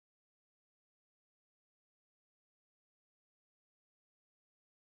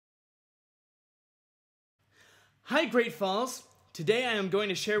Hi Great Falls! Today I am going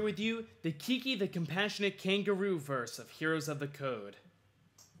to share with you the Kiki the Compassionate Kangaroo verse of Heroes of the Code.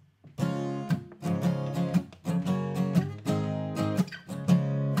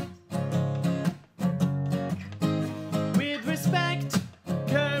 With respect,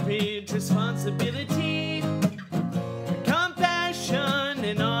 courage, responsibility, compassion,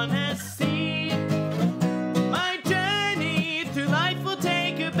 and honesty, my journey through life will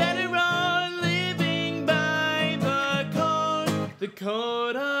take a better road, living by the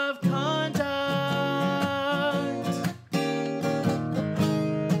code of conduct.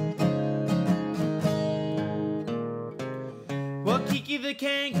 While Kiki the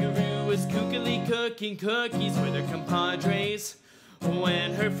Kangaroo was cookily cooking cookies with her compadres,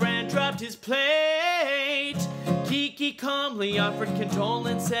 when her friend dropped his plate, Kiki calmly offered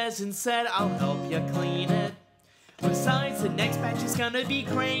condolences and said, "I'll help you clean it. Besides, the next batch is gonna be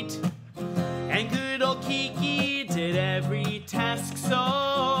great." And good old Kiki did every task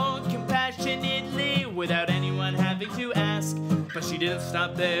so compassionately without anyone having to ask. But she didn't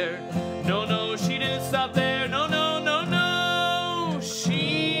stop there. No, she didn't stop there. No.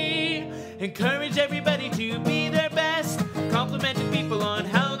 She encouraged everybody to be their best, complimented people on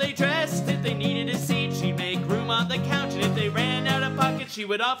how they dressed. If they needed a seat, she'd make room on the couch, and if they ran out of pockets, she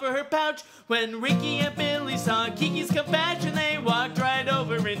would offer her pouch. When Ricky and Billy saw Kiki's compassion, they walked right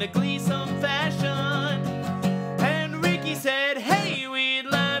over in a gleesome fashion. And Ricky said, "Hey, we'd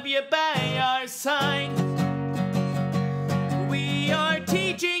love you by our side. We are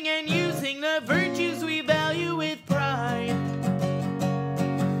teaching and using the virtues we value with pride,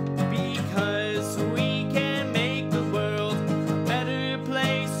 because we can make the world a better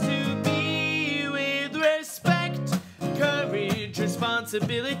place to be, with respect, courage,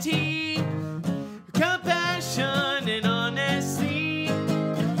 responsibility, compassion, and honesty."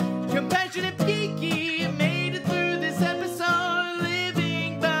 Compassionate Kiki made it through this episode,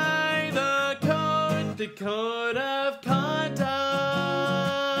 living by the code of conduct.